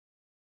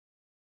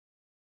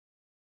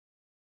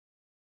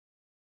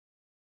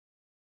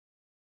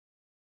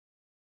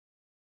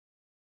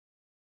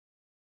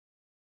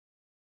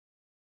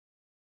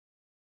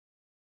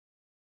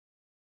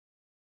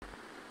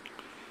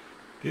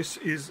This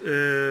is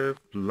a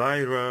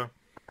Lyra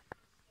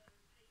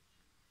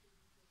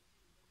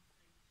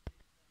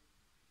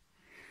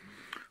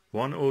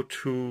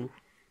 102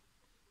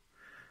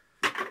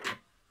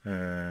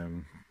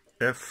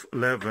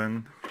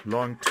 f11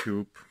 long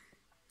tube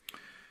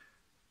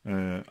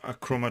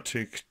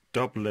achromatic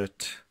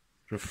doublet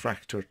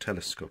refractor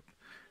telescope.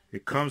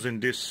 It comes in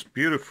this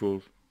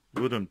beautiful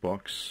wooden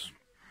box.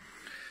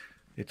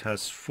 It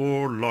has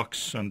 4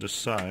 locks on the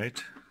side,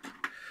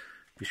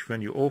 which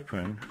when you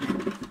open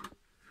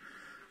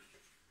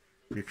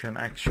you can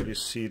actually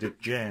see the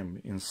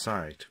gem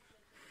inside.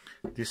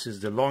 This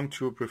is the long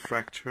tube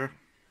refractor.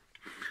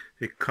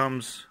 It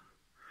comes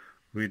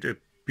with a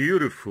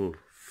beautiful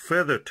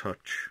feather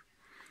touch,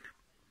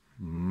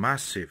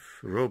 massive,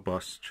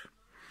 robust,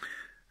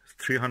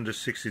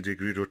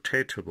 360-degree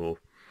rotatable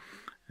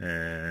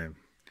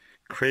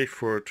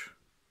Crayford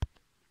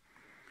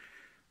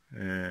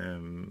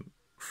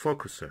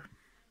focuser,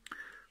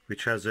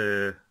 which has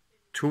a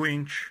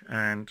 2-inch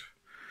and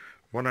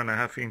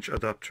 1.5-inch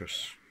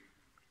adapters.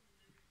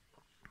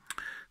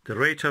 The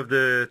rate of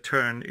the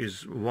turn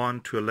is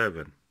 1 to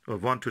 11 or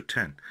 1 to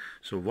 10.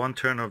 So 1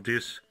 turn of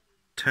this,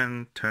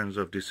 10 turns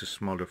of this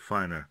smaller,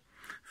 finer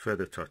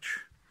feather touch.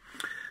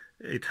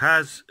 It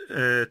has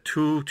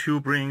 2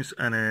 tube rings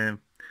and a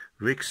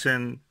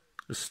Rixen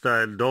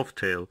style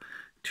dovetail.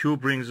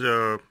 Tube rings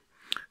are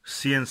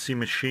CNC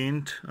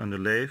machined on the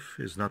lathe,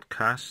 is not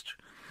cast,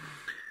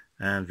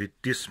 and with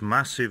this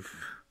massive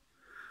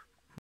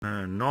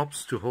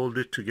knobs to hold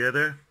it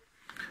together.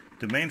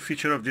 The main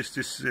feature of this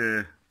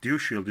dew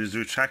shield is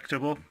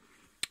retractable.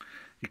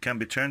 It can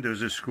be turned.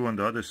 There's a screw on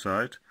the other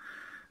side,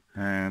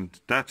 and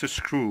that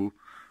screw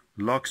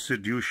locks the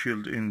dew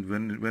shield in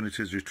when it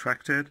is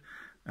retracted,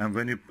 and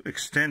when you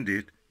extend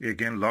it, it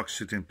again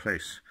locks it in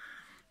place.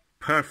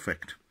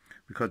 Perfect,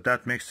 because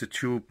that makes the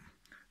tube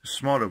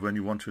smaller when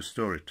you want to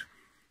store it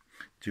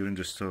during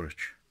the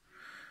storage.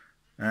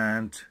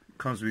 And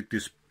comes with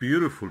this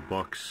beautiful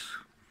box.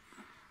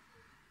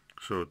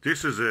 So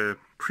this is a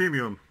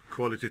premium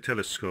quality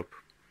telescope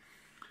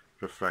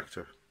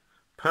refractor,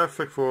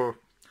 perfect for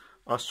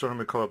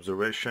astronomical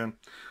observation.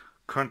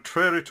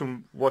 Contrary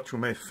to what you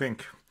may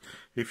think,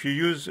 if you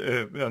use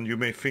and you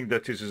may think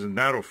that this is a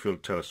narrow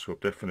field telescope,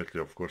 definitely,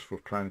 of course, for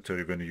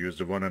planetary when you use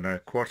the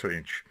 1.25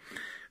 inch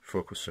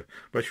focuser.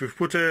 But if you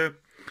put a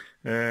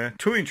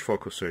 2-inch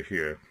focuser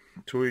here,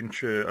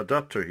 2-inch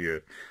adapter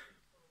here,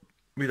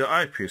 with the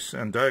eyepiece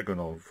and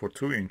diagonal for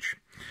 2-inch,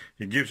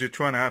 it gives you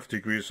 2.5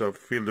 degrees of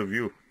field of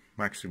view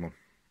maximum.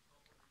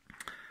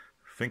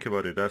 Think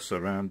about it, that's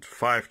around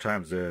 5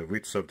 times the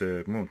width of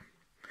the moon.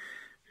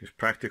 It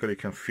practically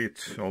can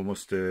fit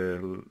almost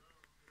the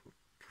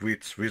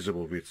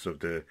visible width of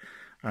the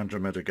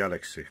Andromeda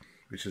galaxy,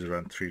 which is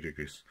around 3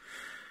 degrees.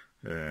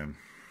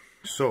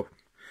 So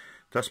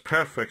that's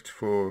perfect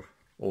for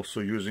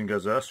also using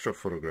as an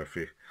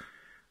astrophotography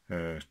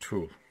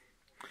tool.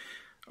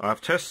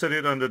 I've tested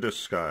it under the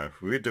sky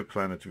with the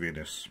planet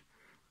Venus.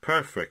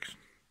 Perfect.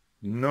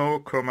 No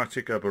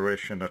chromatic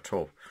aberration at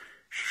all.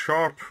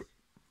 Sharp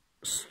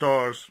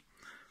stars,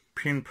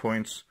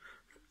 pinpoints,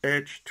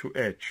 edge to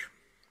edge.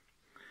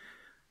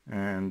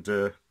 And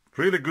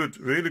really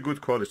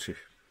good quality.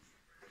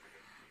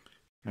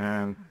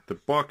 And the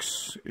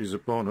box is a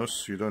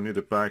bonus. You don't need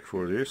a bag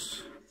for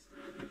this.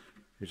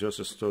 You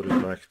just store it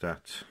like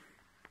that.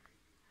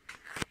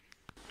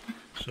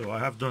 So I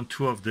have done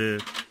 2 of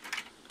the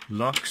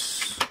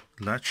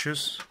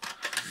latches,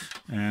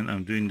 and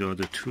I'm doing the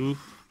other 2.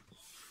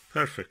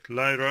 Perfect.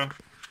 Lyra,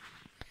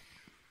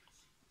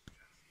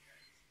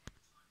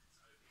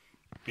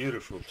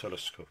 beautiful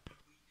telescope,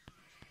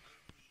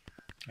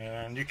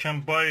 and you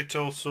can buy it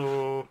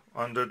also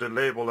under the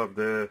label of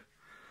the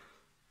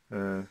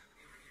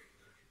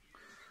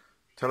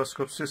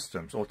telescope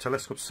systems or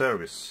telescope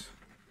service.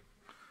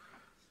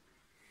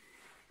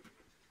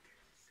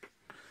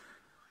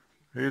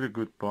 Really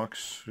good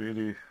box,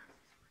 really.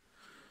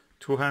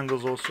 2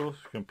 handles also,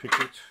 you can pick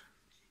it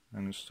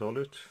and install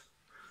it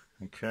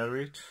and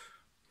carry it.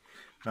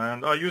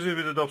 And I use it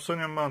with a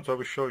Dobsonian mount, I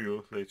will show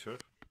you later.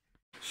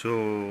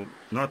 So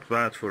not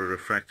bad for a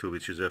refractor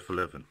which is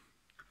f11.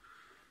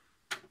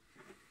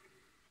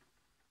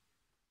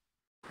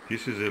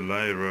 This is a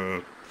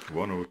Lyra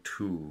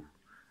 102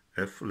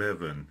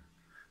 f11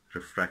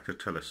 refractor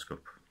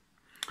telescope.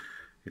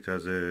 It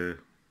has a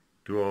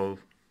dual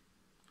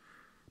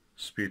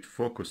speed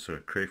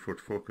focuser, Crayford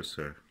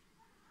focuser,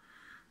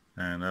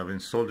 and I've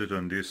installed it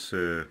on this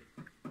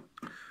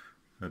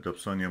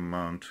Dobsonian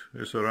mount.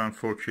 It's around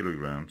 4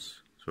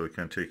 kilograms, so it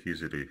can take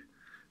easily.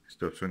 This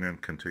Dobsonian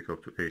can take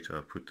up to 8.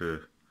 I'll put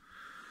the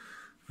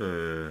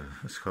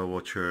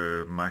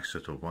Skywatcher Max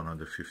at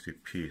 150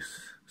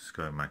 piece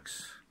Sky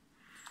Max.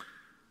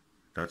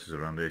 That is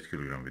around 8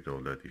 kilograms with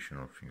all the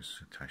additional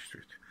things attached to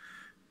it.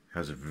 It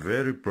has a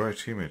very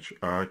bright image.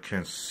 I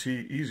can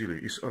see easily.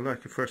 It's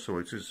like, first of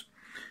all, it is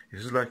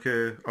like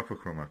a upper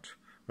chromat.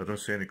 I don't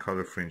see any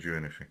color fringe or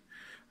anything.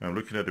 I'm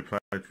looking at the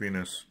planet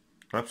Venus,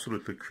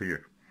 absolutely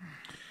clear.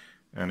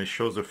 And it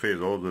shows the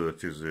phase, although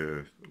that is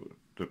the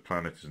the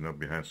planet is not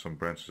behind some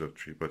branches of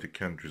tree, but it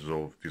can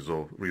resolve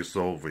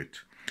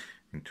it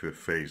into a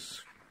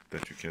phase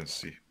that you can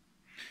see.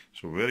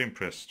 So very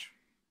impressed.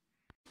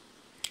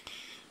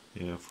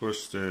 Yeah, of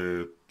course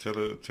the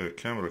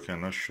camera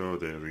cannot show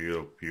the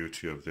real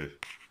beauty of the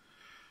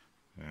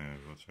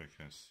what I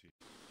can see.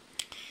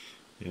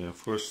 Yeah,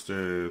 of course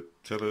the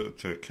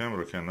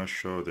camera cannot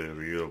show the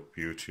real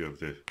beauty of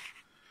the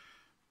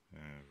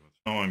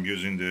now I'm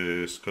using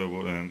the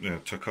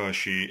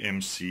Takahashi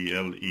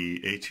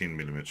MCLE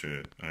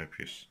 18mm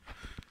eyepiece.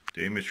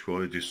 The image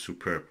quality is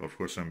superb. Of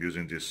course I'm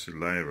using this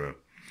Lyra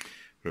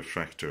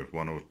Refractor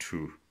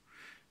 102.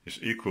 It's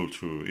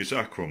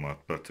achromat,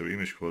 but the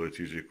image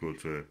quality is equal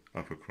to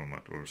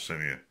achromat or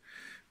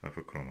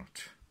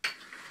semi-achromat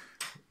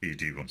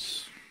ED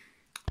ones.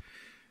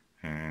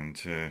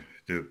 And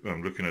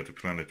I'm looking at the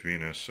planet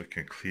Venus. I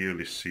can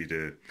clearly see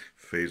the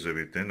phase of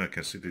it. Then I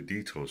can see the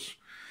details.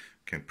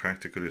 Can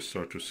practically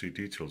start to see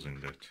details in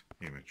that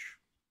image.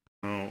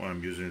 Now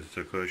I'm using the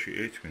Takahashi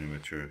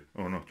 8mm.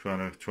 Oh no,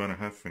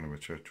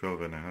 12.5mm,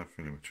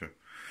 12.5mm.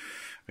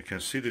 I can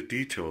see the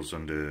details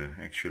on the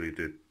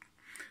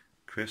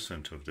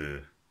crescent of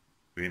the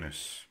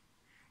Venus.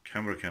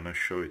 Camera cannot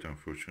show it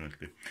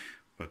unfortunately,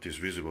 but it's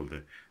visible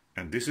there.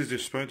 And this is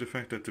despite the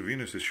fact that the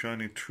Venus is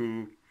shining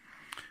through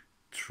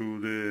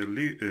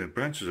the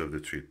branches of the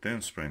tree,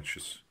 dense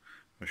branches.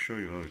 I'll show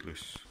you how it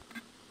looks.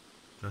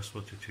 That's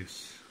what it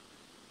is.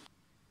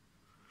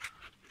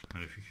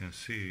 And if you can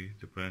see,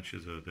 the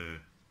branches are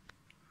there.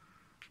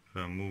 If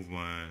I move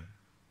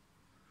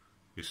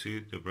you see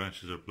the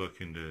branches are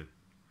blocking the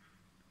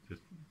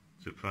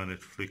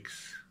planet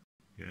flicks.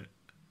 Yeah.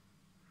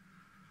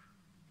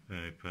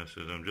 And it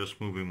passes. I'm just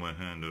moving my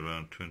hand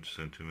around 20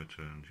 centimeters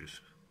and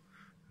just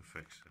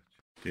affects that.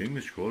 The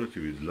image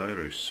quality with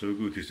Lyra is so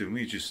good.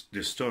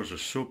 The stars are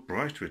so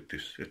bright with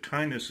this. The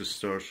tiniest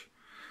stars,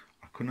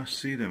 I could not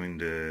see them in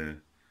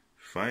the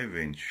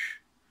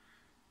 5-inch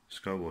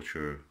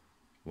Skywatcher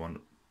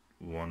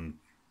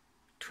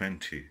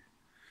 120.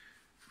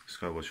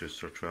 Skywatcher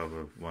Star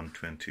Traveler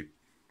 120.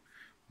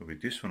 But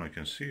with this one I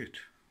can see it.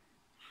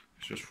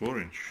 It's just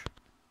 4-inch.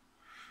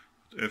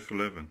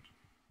 F11.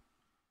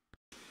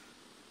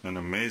 An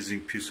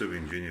amazing piece of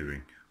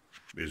engineering.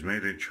 It's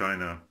made in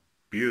China.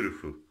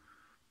 Beautiful.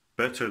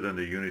 Better than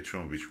the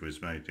Unitron which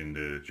was made in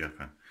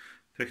Japan.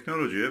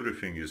 Technology,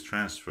 everything is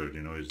transferred,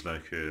 you know, it's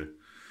like a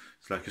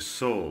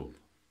soul.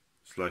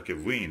 It's like a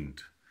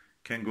wind.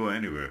 Can go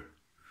anywhere.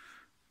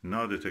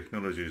 Now the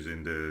technology is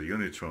in the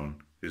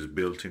Unitron is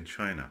built in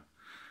China.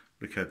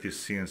 Look at this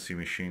CNC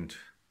machined.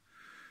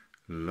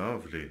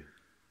 Lovely.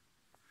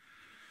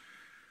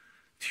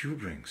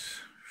 Tube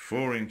rings.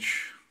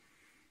 4-inch.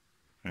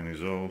 And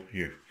it's all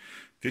here.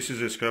 This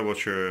is a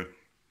Skywatcher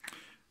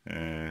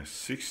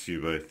 60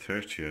 by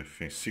 30, I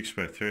think, 6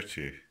 by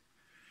 30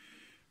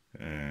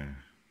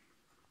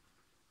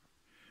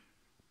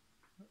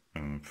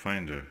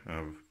 finder.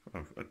 I've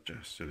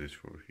adjusted it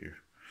for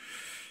here.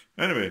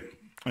 Anyway,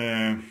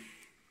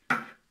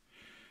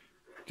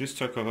 this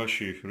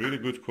Takahashi, really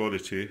good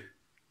quality.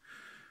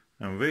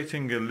 I'm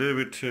waiting a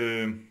little bit.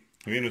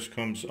 Venus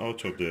comes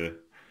out of the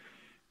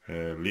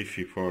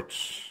leafy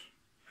parts,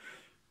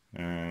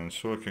 and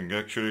so I can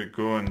actually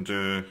go and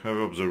have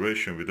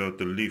observation without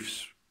the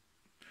leaves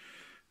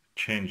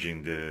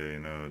changing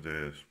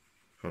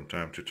from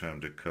time to time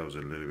that cause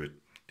a little bit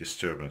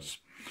disturbance.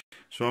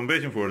 So I'm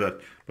waiting for that,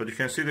 but you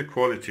can see the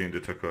quality in the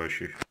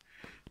Takahashi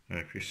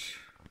eyepiece.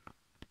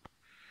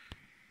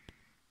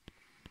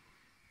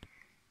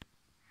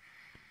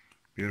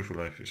 Beautiful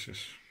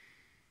eyepieces.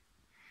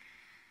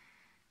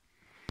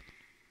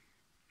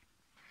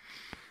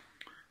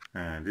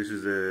 And this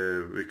is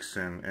the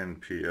Vixen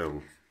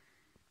NPL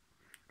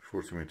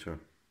 40mm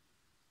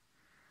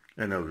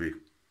NLV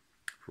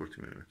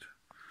 40mm.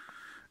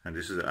 And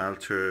this is the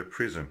Alter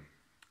Prism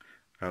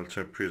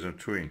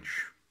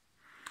 2-inch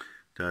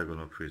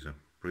diagonal prism,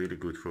 really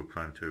good for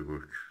planetary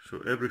work. So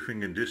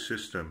everything in this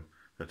system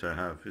that I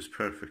have is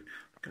perfect.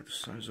 Look at the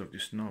size of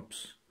these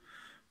knobs,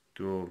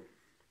 dual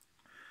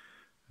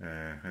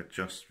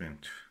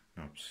adjustment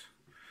knobs.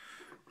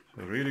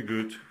 So really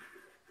good.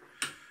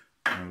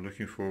 I'm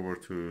looking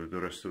forward to the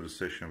rest of the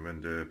session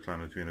when the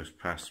planet Venus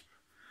passes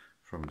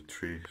from the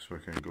tree, so I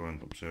can go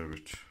and observe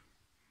it.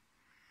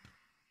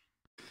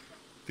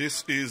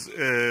 This is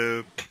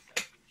a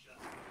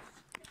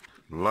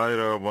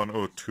Lyra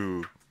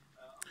 102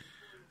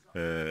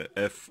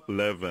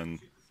 F11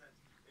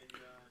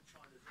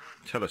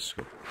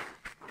 telescope,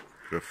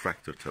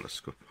 refractor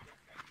telescope.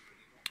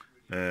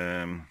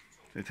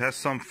 It has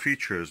some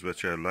features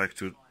which I'd like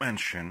to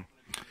mention.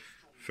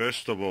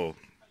 First of all,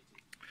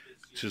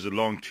 this is a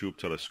long tube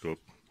telescope.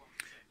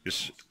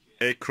 It's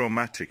a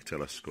achromatic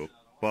telescope,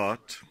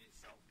 but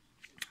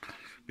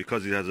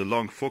because it has a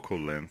long focal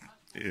length,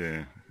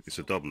 it's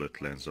a doublet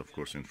lens, of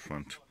course, in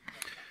front.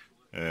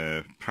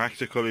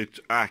 Practically, it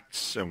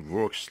acts and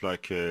works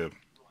like a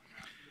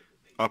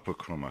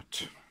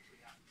achromat,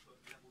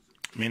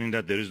 meaning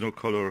that there is no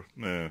color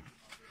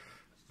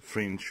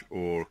fringe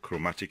or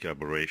chromatic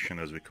aberration,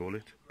 as we call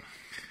it.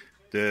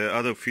 The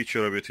other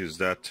feature of it is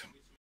that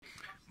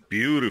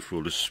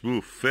beautiful,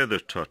 smooth feather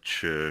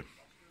touch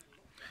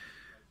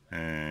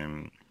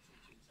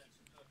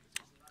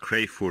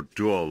Crayford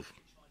dual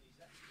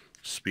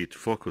speed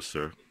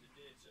focuser.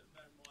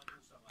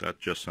 That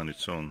just on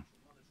its own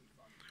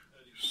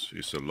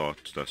is a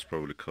lot. That's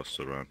probably cost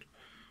around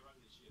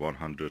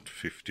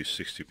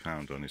 150–60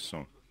 pounds on its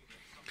own.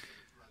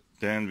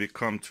 Then we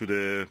come to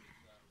the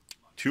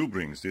tube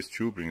rings. These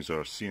tube rings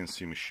are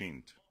CNC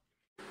machined.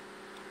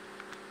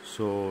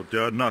 So they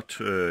are not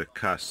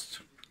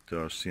cast, they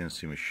are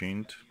CNC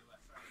machined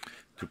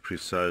to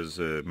precise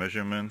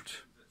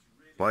measurement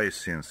by a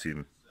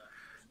CNC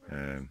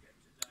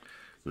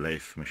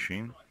lathe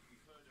machine.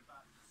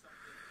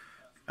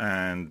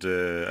 And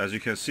as you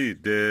can see,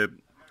 the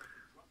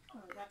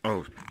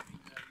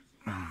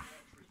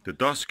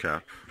dust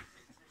cap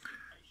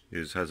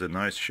has a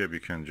nice shape. You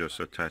can just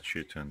attach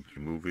it and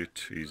remove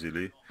it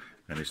easily,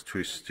 and it's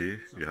twisty.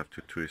 You have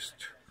to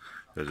twist.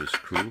 There's a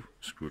screw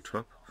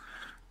top.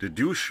 The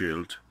dew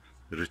shield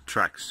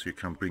retracts. You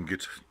can bring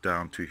it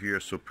down to here,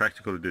 so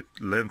practically the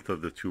length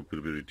of the tube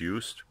will be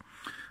reduced,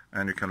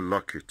 and you can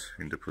lock it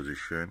in the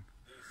position,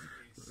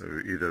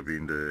 either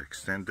being the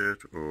extended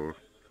or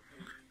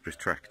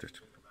retracted.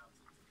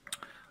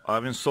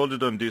 I've installed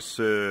it on this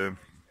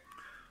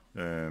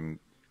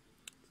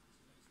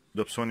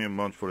Dobsonian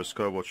mount for a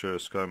Skywatcher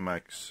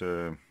SkyMax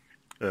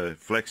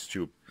Flex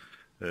Tube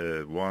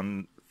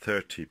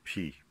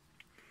 130p,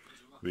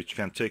 which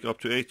can take up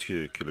to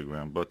 80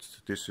 kilograms, but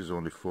this is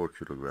only 4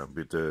 kilograms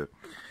with the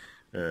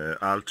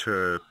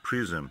alter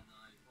prism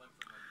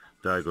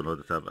diagonal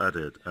that I've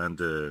added, and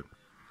the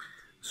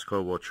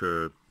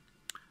Skywatcher,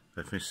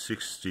 I think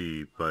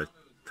 60 by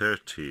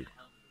 30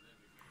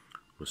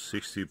 or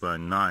 60 by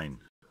 9,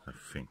 I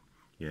think,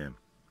 yeah.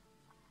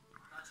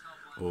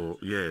 Oh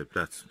yeah,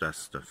 that's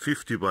the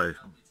 50 by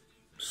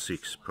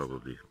 6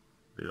 probably.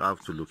 I have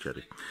to look at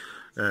it.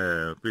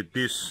 With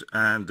this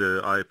and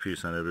the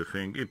eyepiece and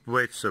everything, it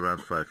weighs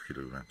around 5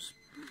 kilograms.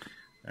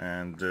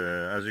 And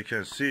as you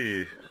can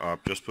see,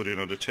 I've just put it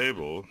on the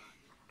table.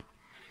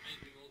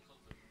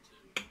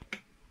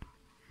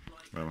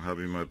 I'm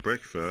having my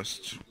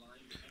breakfast,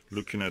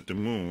 looking at the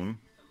moon.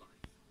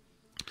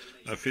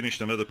 I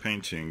finished another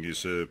painting.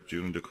 It's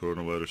during the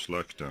coronavirus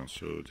lockdown,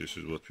 so this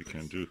is what we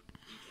can do.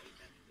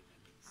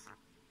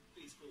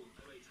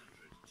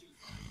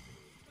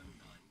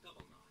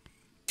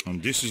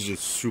 And this is a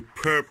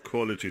superb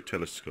quality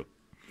telescope.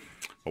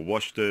 I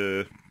watched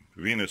the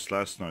Venus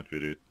last night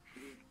with it.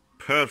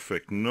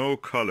 Perfect, no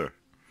color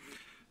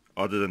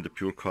other than the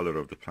pure color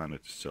of the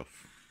planet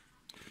itself.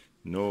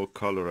 No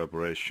color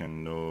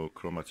aberration, no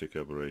chromatic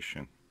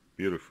aberration.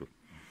 Beautiful.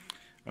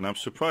 And I'm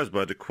surprised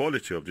by the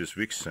quality of this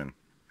Vixen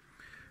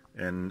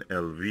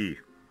NLV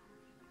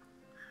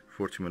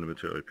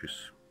 40mm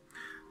eyepiece.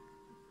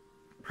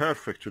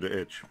 Perfect to the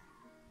edge.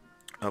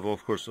 I have,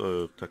 of course,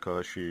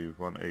 Takahashi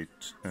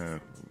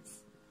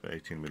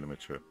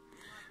 18mm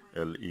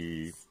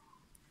LE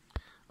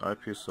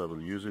eyepiece. I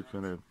will use it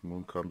when the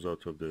moon comes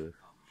out of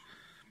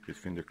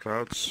between the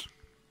clouds.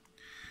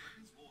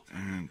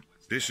 And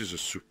this is a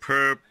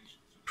superb,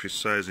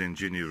 precise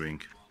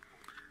engineering,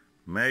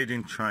 made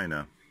in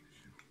China.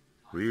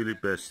 Really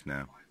best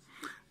now.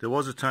 There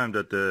was a time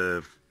that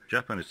the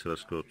Japanese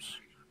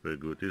telescopes were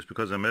good. It's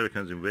because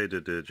Americans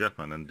invaded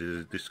Japan and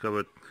they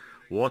discovered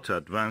what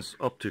advanced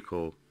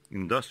optical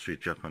industry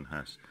Japan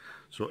has.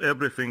 So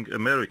everything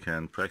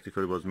American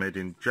practically was made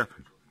in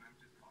Japan.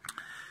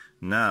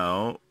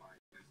 Now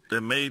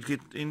they made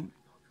it in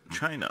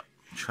China.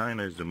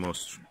 China is the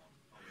most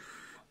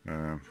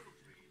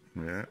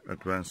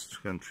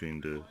advanced country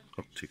in the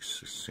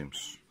optics, it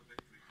seems.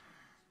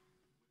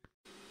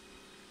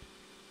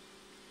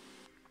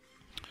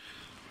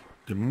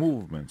 The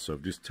movements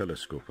of this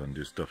telescope and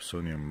this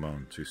Dobsonian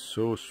mount is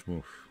so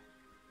smooth.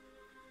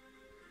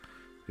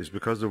 It's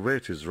because the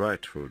weight is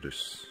right for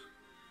this.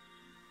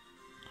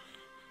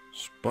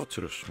 It's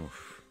butter smooth.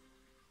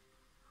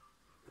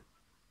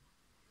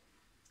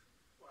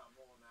 Well,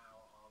 more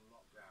now on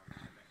lockdown.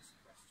 The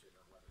next question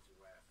of whether to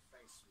wear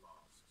face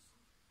masks.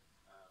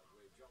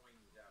 We're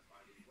joined by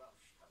the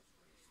Welsh Health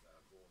Minister,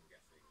 Vaughan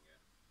Gething.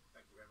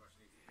 Thank you very much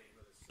indeed for being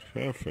with us.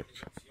 Perfect.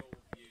 What's your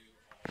view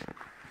on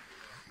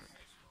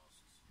face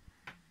masks?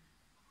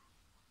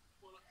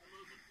 Well, at the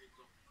moment we've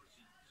got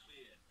pretty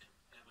clear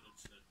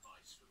evidence and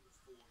advice from the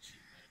 40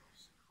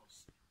 mayors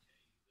across the UK.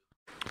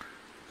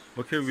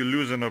 Okay, we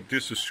loosen up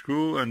this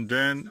screw, and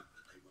then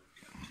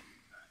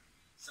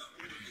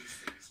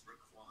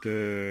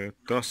the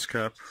dust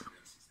cap,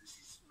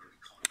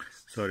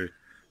 the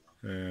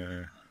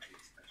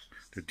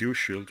dew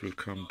shield will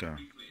come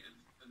down.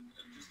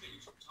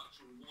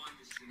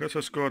 Let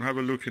us go and have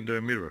a look in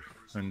the mirror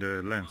and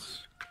the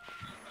lens.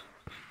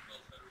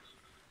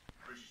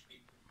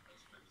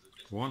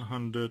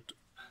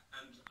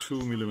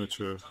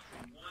 102mm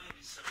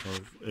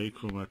of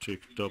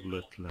achromatic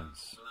doublet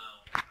lens.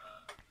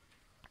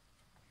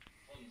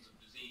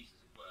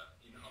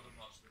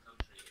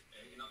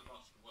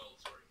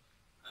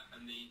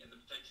 And the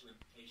potential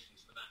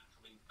implications for that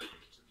coming back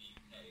to the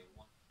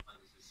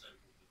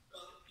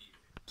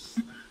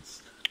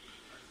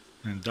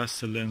And that's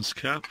the lens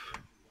cap.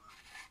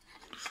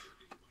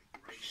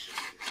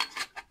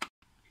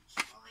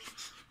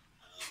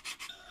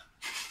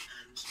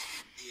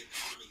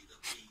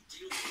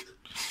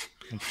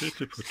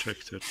 Completely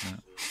protected now.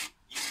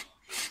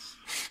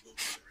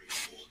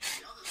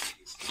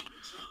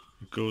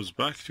 It goes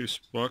back to its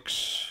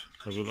box.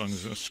 I will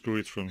unscrew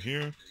it from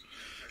here.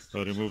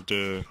 I'll remove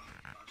the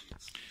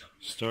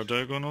star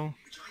diagonal.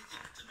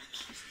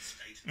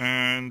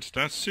 And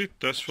that's it.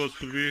 That's what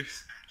will be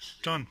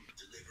done.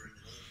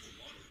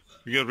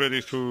 We get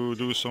ready to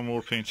do some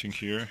more painting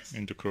here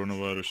in the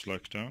coronavirus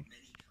lockdown.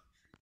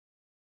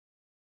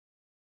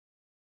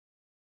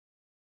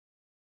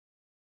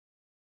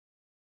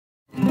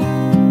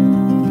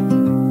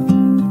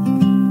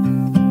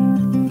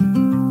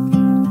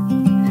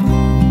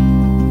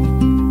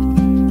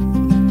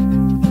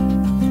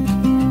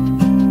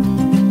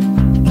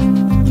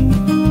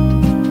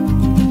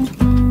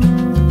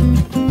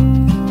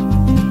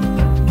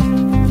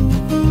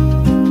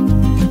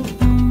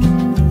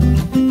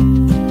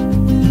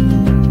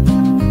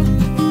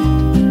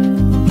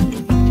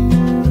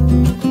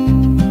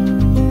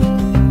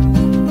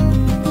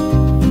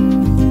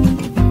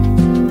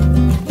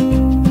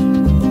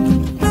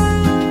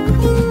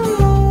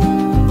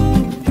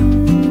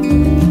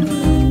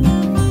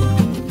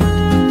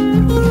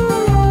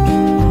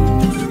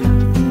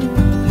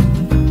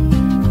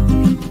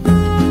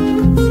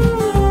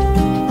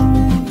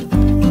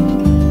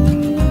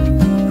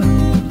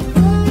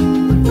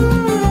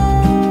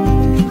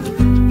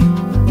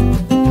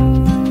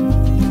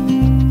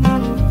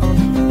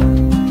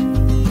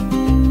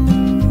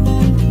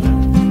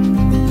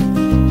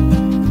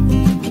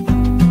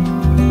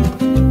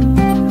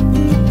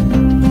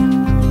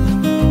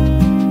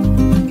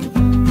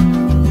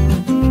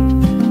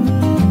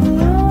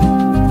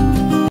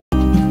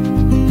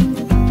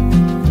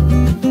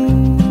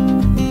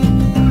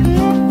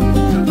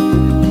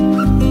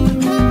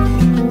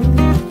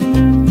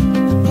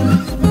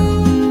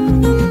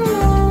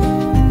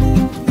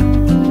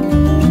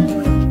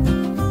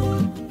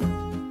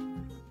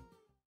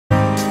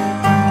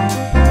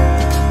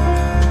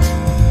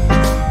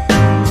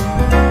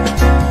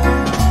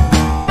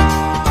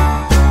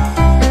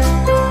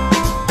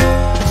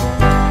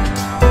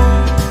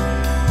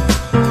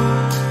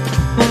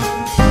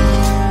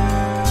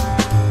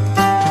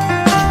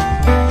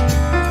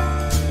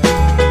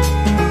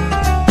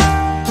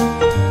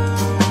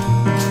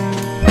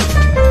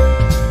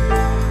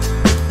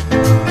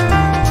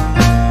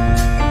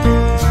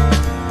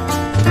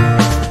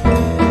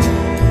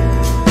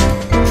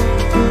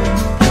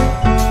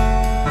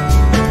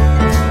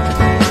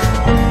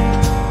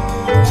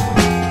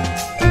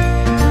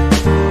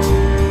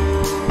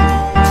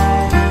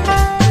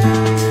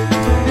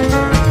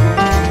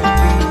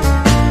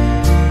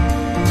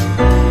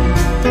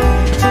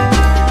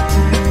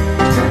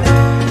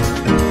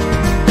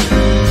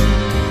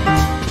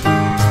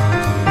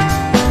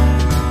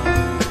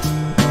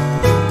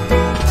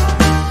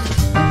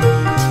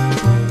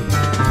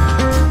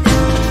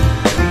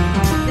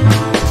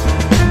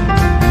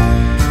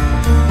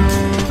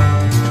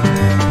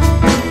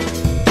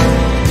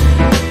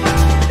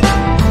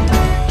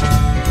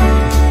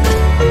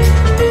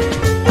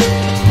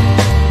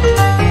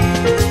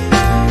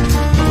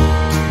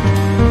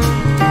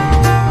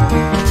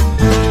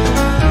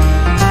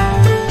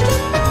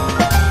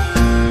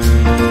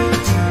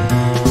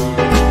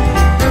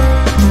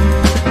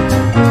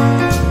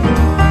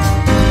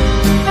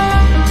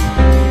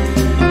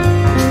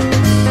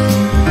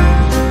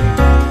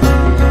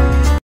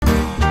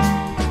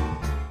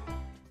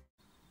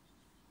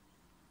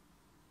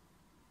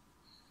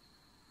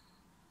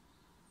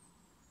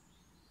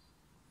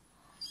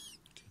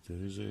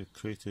 There is a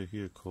crater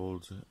here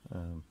called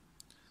Lyra.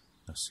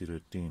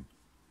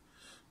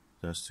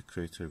 That's the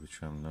crater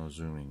which I'm now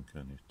zooming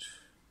on it.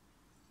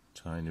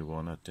 Tiny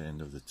one at the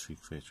end of the three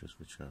craters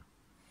which are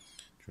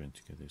joined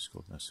together. It's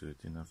called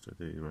Lyra after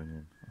the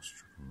Iranian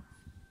astronomer.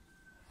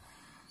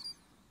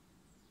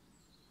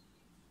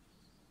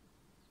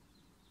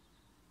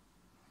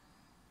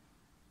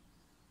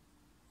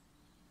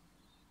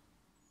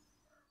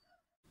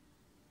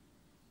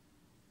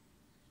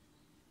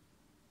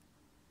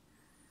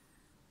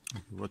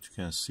 What you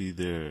can see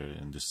there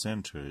in the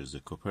center is the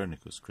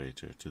Copernicus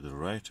crater. To the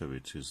right of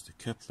it is the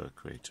Kepler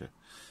crater.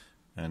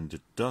 And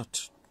the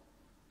dot,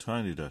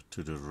 tiny dot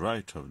to the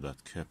right of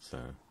that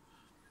Kepler,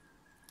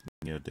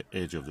 near the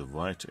edge of the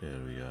white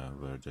area,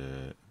 where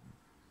the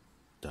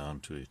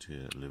down to it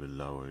a little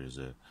lower is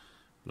a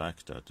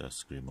black dot,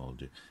 that's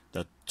Grimaldi.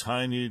 That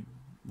tiny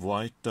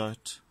white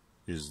dot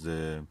is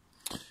the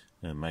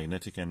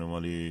magnetic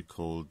anomaly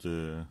called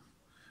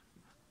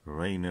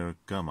Rainer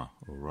Gamma,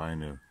 or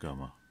Rainer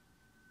Gamma.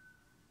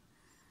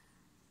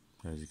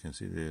 As you can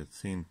see, the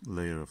thin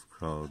layer of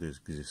cloud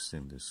exists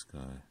in the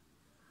sky.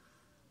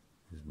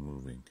 Is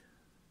moving.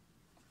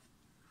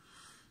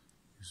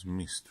 It's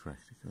mist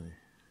practically.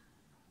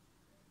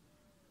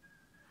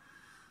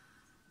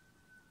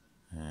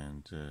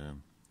 And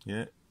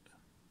yeah,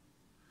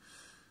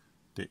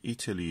 the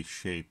Italy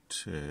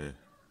shaped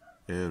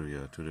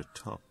area to the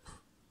top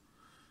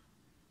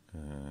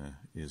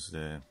is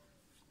the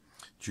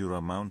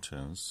Jura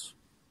Mountains,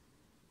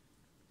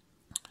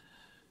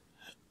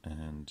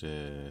 and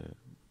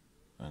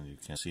you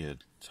can see a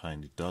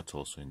tiny dot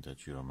also in the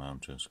Jura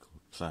Mountains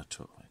called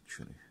Plato,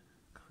 actually,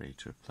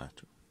 crater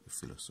Plato, the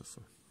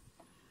philosopher.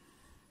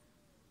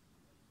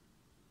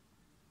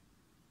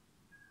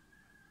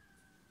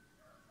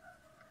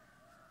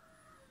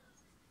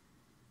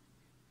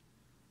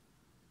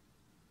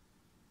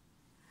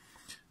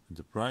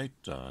 The bright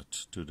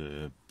dot to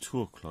the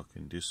 2 o'clock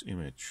in this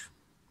image,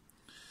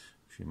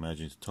 if you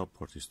imagine the top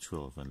part is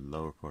 12 and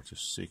lower part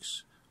is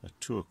 6, at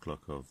 2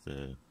 o'clock of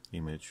the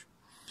image,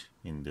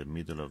 in the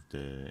middle of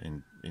the,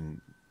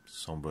 in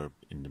somewhere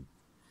in the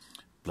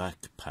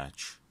black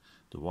patch,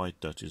 the white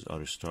dot is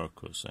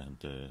Aristarchus, and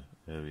the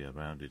area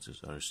around it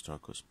is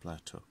Aristarchus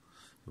Plateau,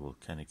 the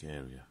volcanic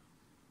area.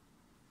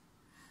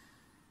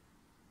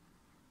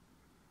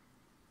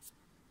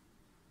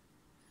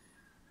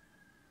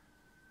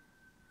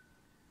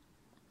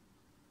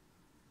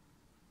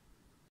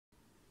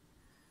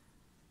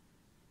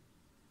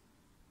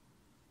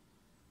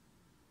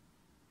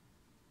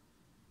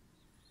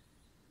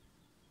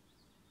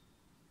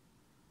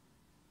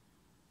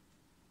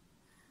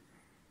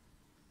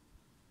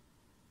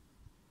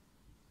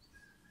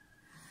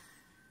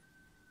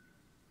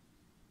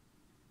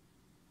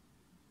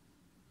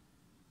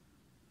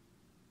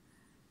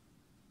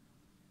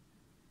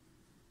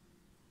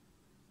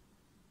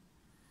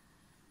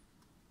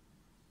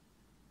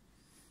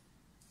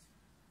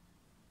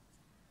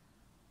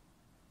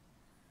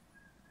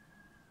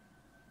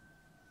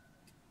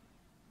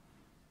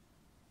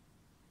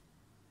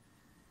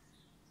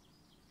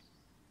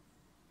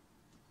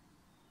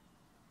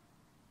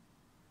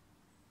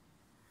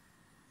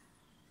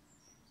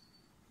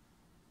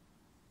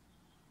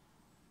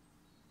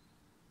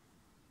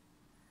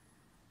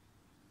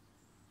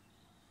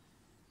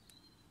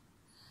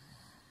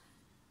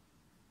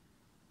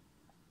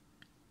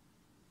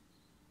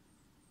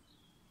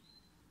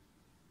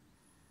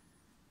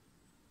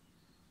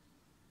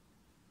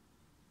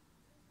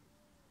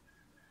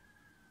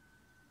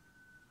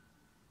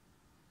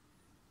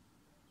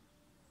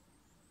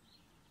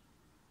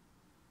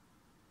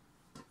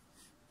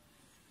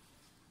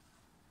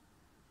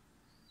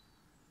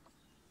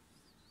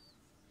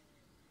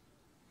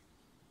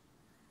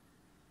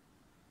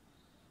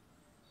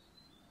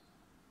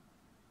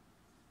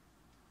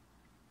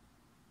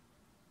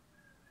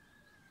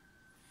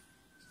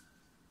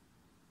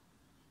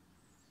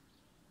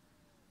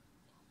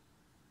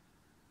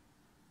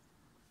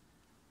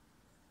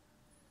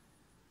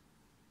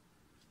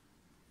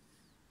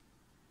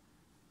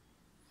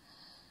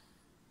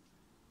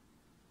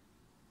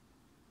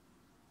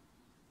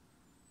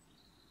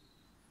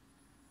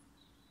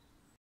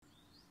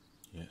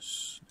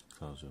 Yes, the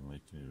clouds are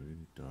making it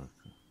really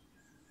darker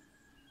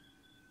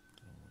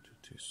than what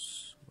it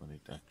is, what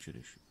it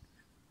actually should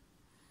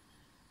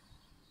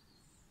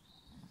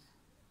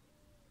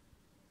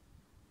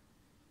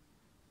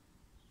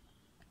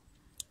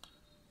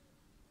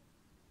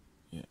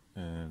be. Yeah,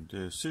 and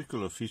the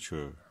circular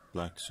feature,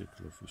 black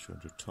circular feature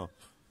at the top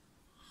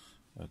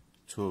at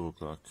 12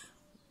 o'clock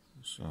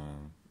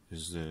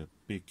is the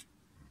big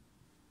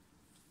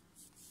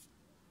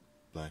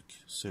black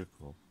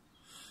circle.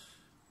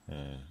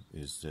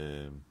 Is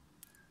the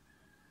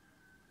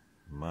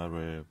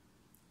Mare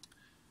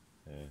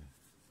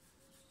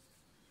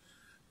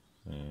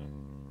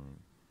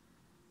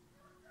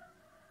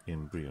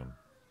Imbrium,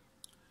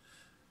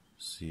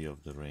 Sea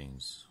of the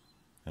Rains,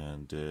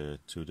 and to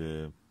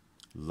the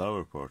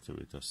lower part of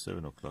it, at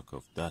 7 o'clock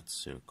of that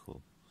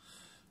circle,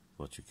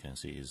 what you can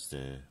see is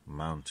the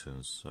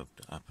mountains of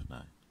the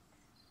Apennine.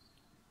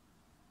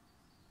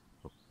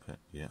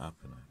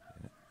 Apennine,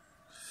 yeah.